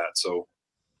for that. So,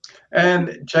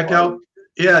 and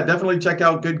definitely check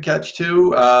out Good Catch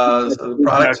too. So the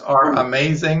products are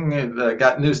amazing. They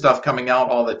got new stuff coming out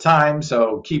all the time,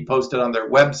 so keep posted on their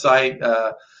website.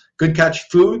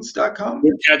 Goodcatchfoods.com.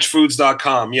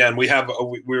 Goodcatchfoods.com. Yeah, and we have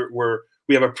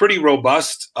we have a pretty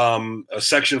robust a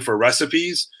section for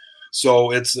recipes.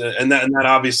 So it's and that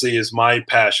obviously is my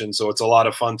passion. So it's a lot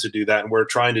of fun to do that, and we're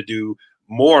trying to do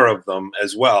more of them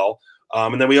as well.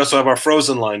 And then we also have our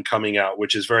frozen line coming out,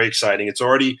 which is very exciting.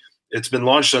 It's been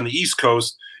launched on the East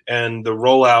Coast, and the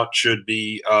rollout should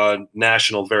be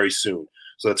national very soon.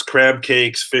 So that's crab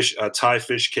cakes, Thai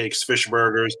fish cakes, fish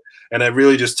burgers, and it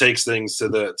really just takes things to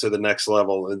the next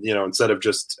level. And, you know, instead of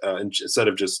just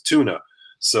tuna.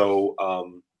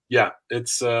 So yeah,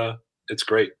 it's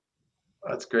great.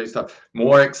 That's great stuff.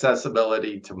 More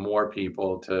accessibility to more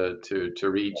people to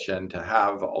reach and to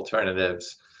have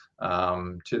alternatives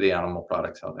to the animal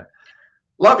products out there.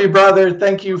 Love you, brother.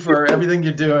 Thank you for everything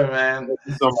you're doing, man. Thank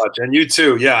you so much. And you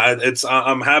too. Yeah,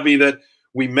 I'm happy that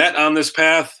we met on this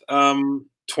path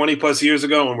 20 plus years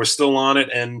ago, and we're still on it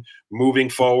and moving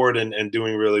forward and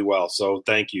doing really well. So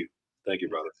thank you. Thank you,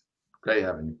 brother. Great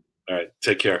having you. All right.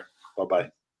 Take care. Bye-bye.